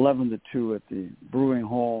 11 to 2 at the Brewing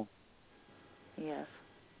Hall. Yes.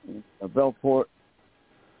 Bellport,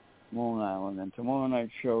 Long Island. And tomorrow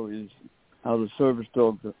night's show is how the service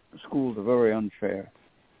dog schools are very unfair.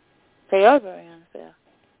 They are very unfair.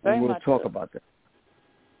 We'll talk about that.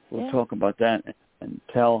 We'll talk about that and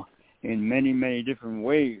tell in many, many different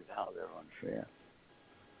ways how they're unfair.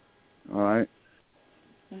 All right?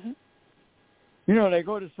 Mm-hmm. They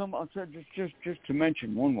go to some, I'll say just to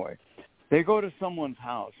mention one way, they go to someone's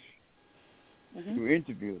house to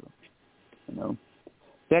interview them.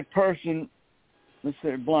 That person, let's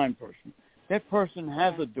say a blind person, that person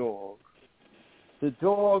has a dog. The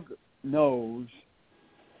dog knows,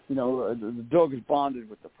 the dog is bonded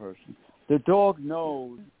with the person. The dog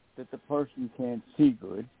knows that the person can't see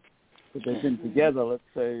good, but they've been together, let's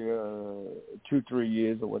say, 2-3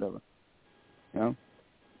 years or whatever.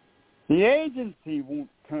 The agency won't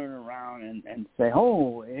turn around and say,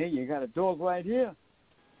 oh, hey, you got a dog right here.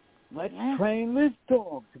 Let's train this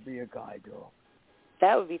dog to be a guide dog.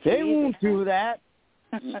 That would be too easy. They won't do that.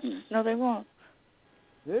 No, they won't.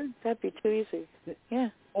 That'd be too easy. Yeah.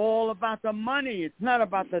 All about the money. It's not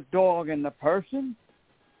about the dog and the person.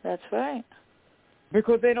 That's right.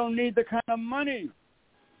 Because they don't need the kind of money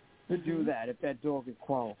to do that if that dog is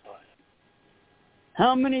qualified.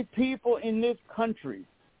 How many people in this country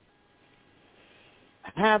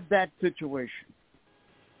have that situation?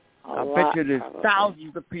 I bet you there's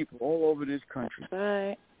thousands of people all over this country. That's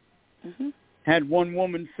right. Mm-hmm. Had one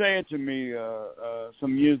woman say it to me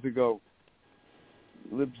some years ago.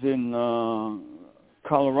 Lives in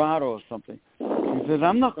Colorado or something. She says,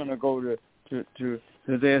 I'm not going to go to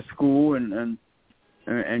their school and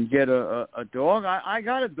get a dog. I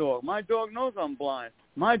got a dog. My dog knows I'm blind.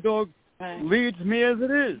 My dog leads me as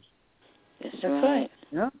it is. That's right.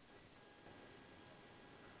 Yeah.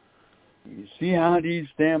 You see how these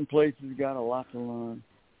damn places got a lot to learn.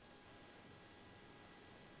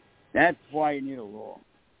 That's why you need a law.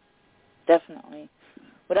 Definitely.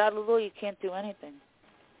 Without a law, you can't do anything.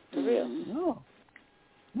 For real.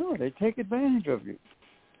 No, they take advantage of you.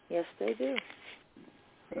 Yes, they do.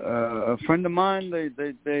 A friend of mine,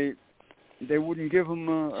 they wouldn't give him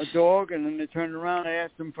a dog, and then they turned around and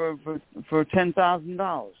asked him for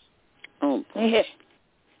 $10,000. Oh, yeah.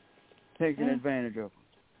 Taking advantage of him.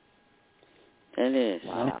 That is.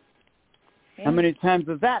 Wow. Yeah. How many times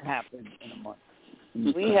does that happen in a month?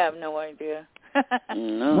 We have no idea.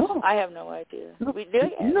 No. I have no idea. No. We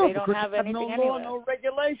do. No, they don't have anything no law, anywhere. no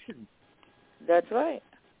regulations. That's right.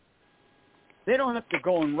 They don't have to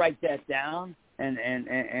go and write that down and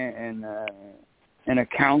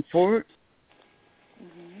account for it.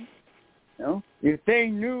 Mm-hmm. You know, if they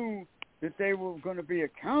knew that they were going to be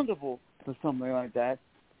accountable for something like that,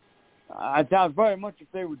 I doubt very much if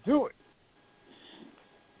they would do it.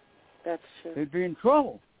 That's true. They'd be in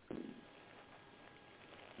trouble.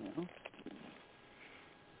 You know?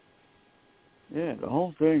 Yeah, the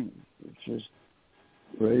whole thing is just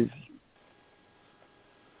crazy.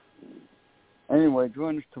 Anyway,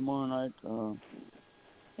 join us tomorrow night.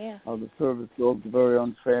 Yeah. How the service dogs are very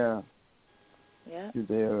unfair Yeah. to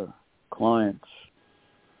their clients.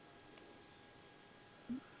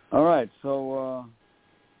 All right, so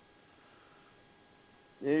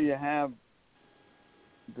there you have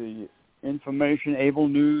the information, Able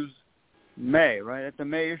News, May, right? That's the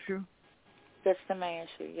May issue? That's the May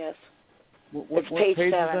issue, yes. What page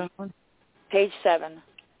page 7. is that on? Page 7.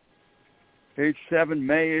 Page 7,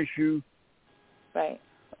 May issue. Right.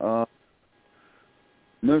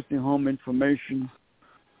 Nursing home information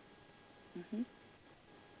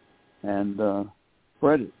and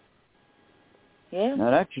credit. Yeah.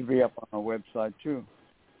 Now that should be up on our website too.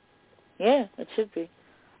 Yeah, it should be.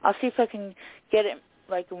 I'll see if I can get it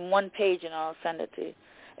like in one page and I'll send it to you.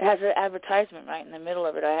 It has an advertisement right in the middle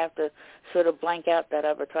of it. I have to sort of blank out that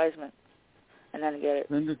advertisement and then get it.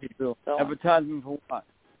 Send it to Bill. So Advertisement for what?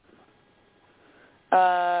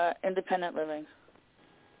 Independent living.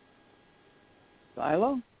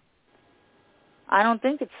 Silo? I don't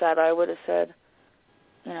think it's Saddle. I would have said,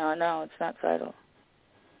 no, it's not Saddle.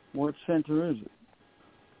 What center is it?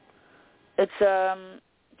 It's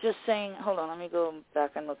just saying, hold on, let me go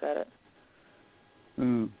back and look at it.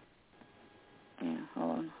 Yeah,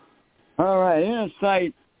 hold on. All right,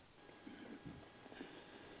 Inneright.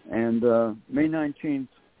 And May 19th,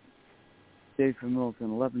 Day for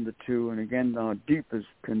Milton, 11 to 2. And again, our deepest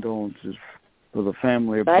condolences for the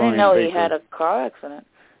family of Brian I didn't know Baker. he had a car accident.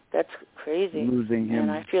 That's crazy. Losing him.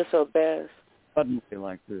 And I feel so bad. Suddenly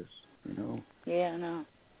like this, Yeah, I know.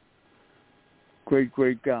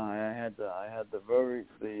 Great guy. I had the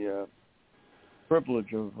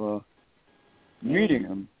privilege of meeting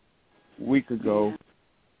him a week ago,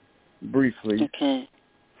 briefly. Okay.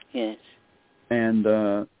 Yes. And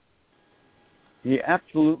he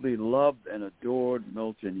absolutely loved and adored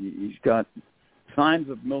Milton. He's got signs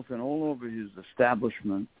of Milton all over his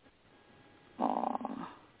establishment. Aww.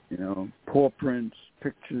 Paw prints,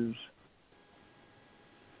 pictures.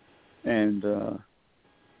 And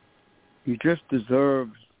he just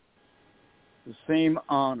deserves the same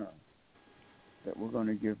honor that we're going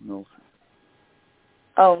to give Milton.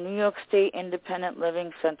 Oh, New York State Independent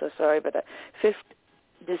Living Center, sorry about that. 5th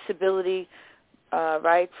Disability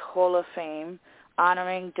Rights Hall of Fame,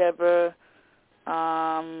 honoring Deborah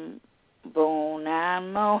Bonamo, I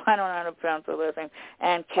don't know how to pronounce her last name,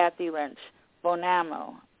 and Kathy Lynch.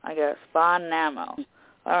 Bonamo, I guess. Bonamo.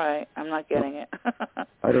 All right, I'm not getting it.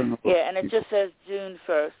 I don't know. Yeah, and it just says June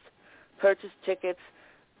 1st. Purchase tickets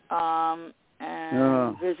and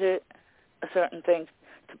visit a certain thing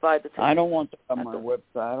to buy the tickets. I don't want that on my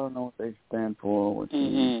website. I don't know what they stand for.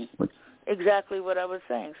 Exactly what I was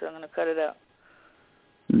saying, so I'm going to cut it out.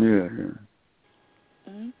 Yeah.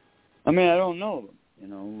 Mm-hmm. I mean, I don't know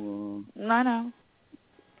them, I know.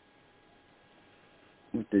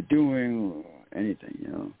 what they're doing or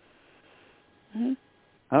anything, Mm-hmm.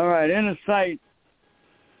 All right, Inneright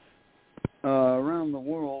around the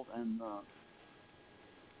world, and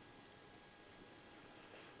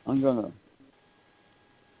I'm going to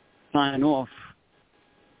sign off.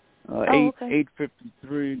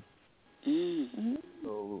 8:53. Mm-hmm.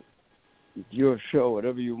 So it's your show,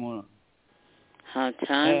 whatever you want. How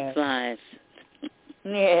time flies.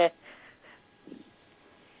 Yeah.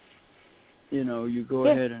 You go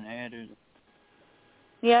ahead and add it.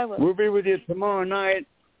 Yeah, I will. We'll be with you tomorrow night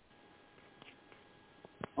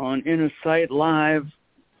on Inneright Live.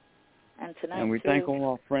 And tonight, and we thank all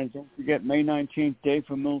our friends. Don't forget, May 19th, Day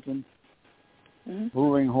for Milton,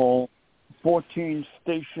 Brewing Hall, 14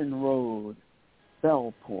 Station Road,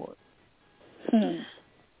 Bellport.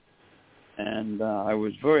 And I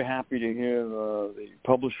was very happy to hear the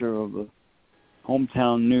publisher of the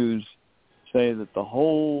Hometown News say that the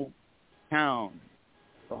whole town,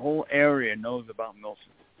 the whole area knows about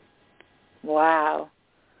Milton. Wow.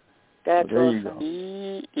 That's so there awesome.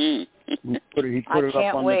 You go. He put it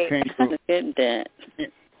up on the chamber.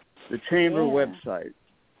 The chamber website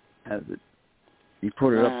has it. He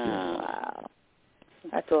put it up there. Wow.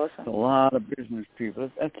 That's awesome. It's a lot of business people.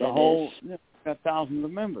 That's the whole, got thousands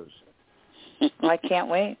of members. I can't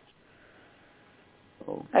wait.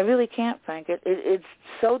 So. I really can't, Frank. It's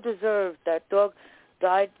so deserved. That dog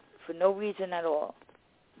died for no reason at all.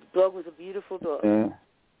 The dog was a beautiful dog. Yeah.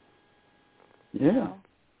 You know?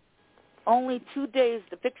 Only 2 days,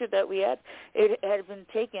 the picture that we had, it had been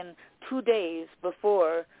taken 2 days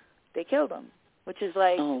before they killed him, which is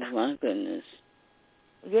like... Oh, my goodness.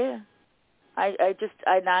 Yeah. I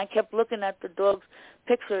kept looking at the dog's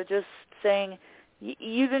picture just saying,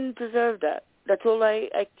 you didn't deserve that. That's all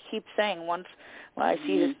I keep saying. Once when I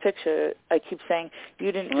see his picture, I keep saying,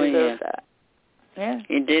 you didn't deserve that. Yeah.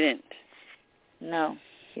 He didn't. No,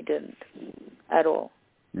 he didn't. At all.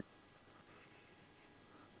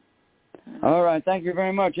 All right. Thank you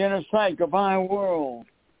very much. INNERSIGHT. Goodbye, world.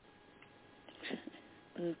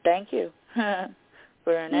 Thank you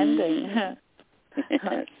for an ending.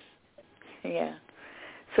 Yeah.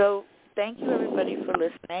 So thank you, everybody, for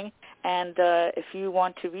listening. And if you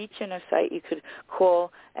want to reach INNERSIGHT, you could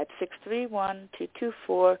call at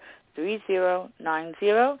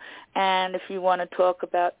 631-224-3090. And if you want to talk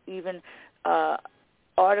about even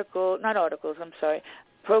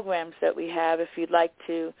programs that we have, if you'd like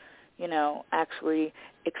to, actually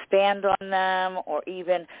expand on them, or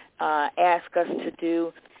even ask us to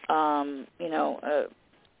do,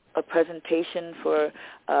 a presentation for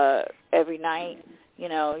every night,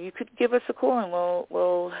 you could give us a call and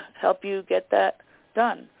we'll help you get that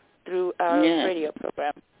done through our radio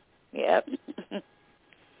program. Yep.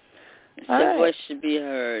 The voice should be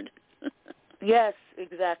heard. Yes,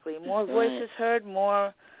 exactly. More voices heard,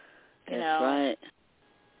 more, That's right.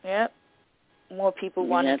 Yep. More people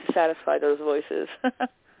wanting to satisfy those voices.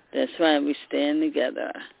 That's right. We stand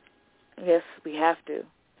together. Yes, we have to.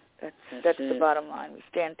 That's the bottom line. We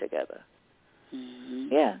stand together. Mm-hmm.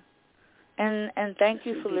 Yeah. And thank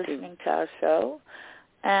you for listening to our show.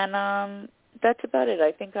 And that's about it.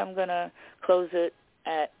 I think I'm going to close it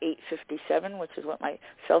at 8:57, which is what my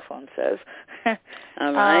cell phone says.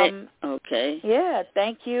 All right. Okay. Yeah.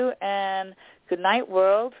 Thank you. And good night,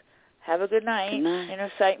 world. Have a good night. Good night.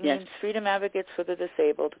 INNERSIGHT means Freedom Advocates for the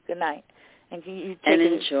Disabled. Good night. And you take and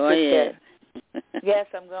enjoy it. Yes,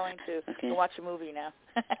 I'm going to watch a movie now.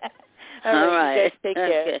 All right. You guys take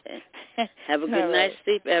care. Have a good night's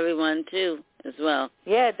sleep, everyone, too, as well.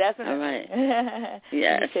 Yeah, definitely. All right.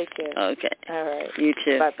 Yes. You take care. Okay. All right. You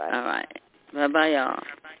too. Bye-bye. All right. Bye-bye, y'all.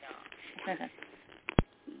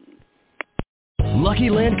 Lucky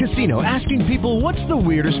Land Casino, asking people, what's the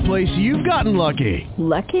weirdest place you've gotten lucky?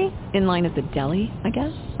 Lucky? In line at the deli, I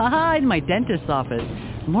guess? Aha, in my dentist's office.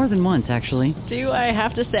 More than once, actually. Do I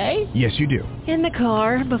have to say? Yes, you do. In the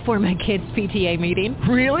car before my kids' PTA meeting.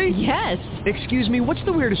 Really? Yes. Excuse me, what's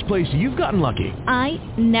the weirdest place you've gotten lucky? I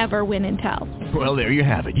never win and tell. Well, there you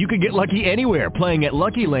have it. You can get lucky anywhere, playing at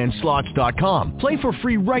LuckyLandSlots.com. Play for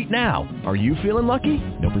free right now. Are you feeling lucky?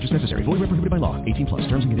 No purchase necessary. Void where prohibited by law. 18+.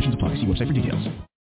 Terms and conditions apply. See website for details.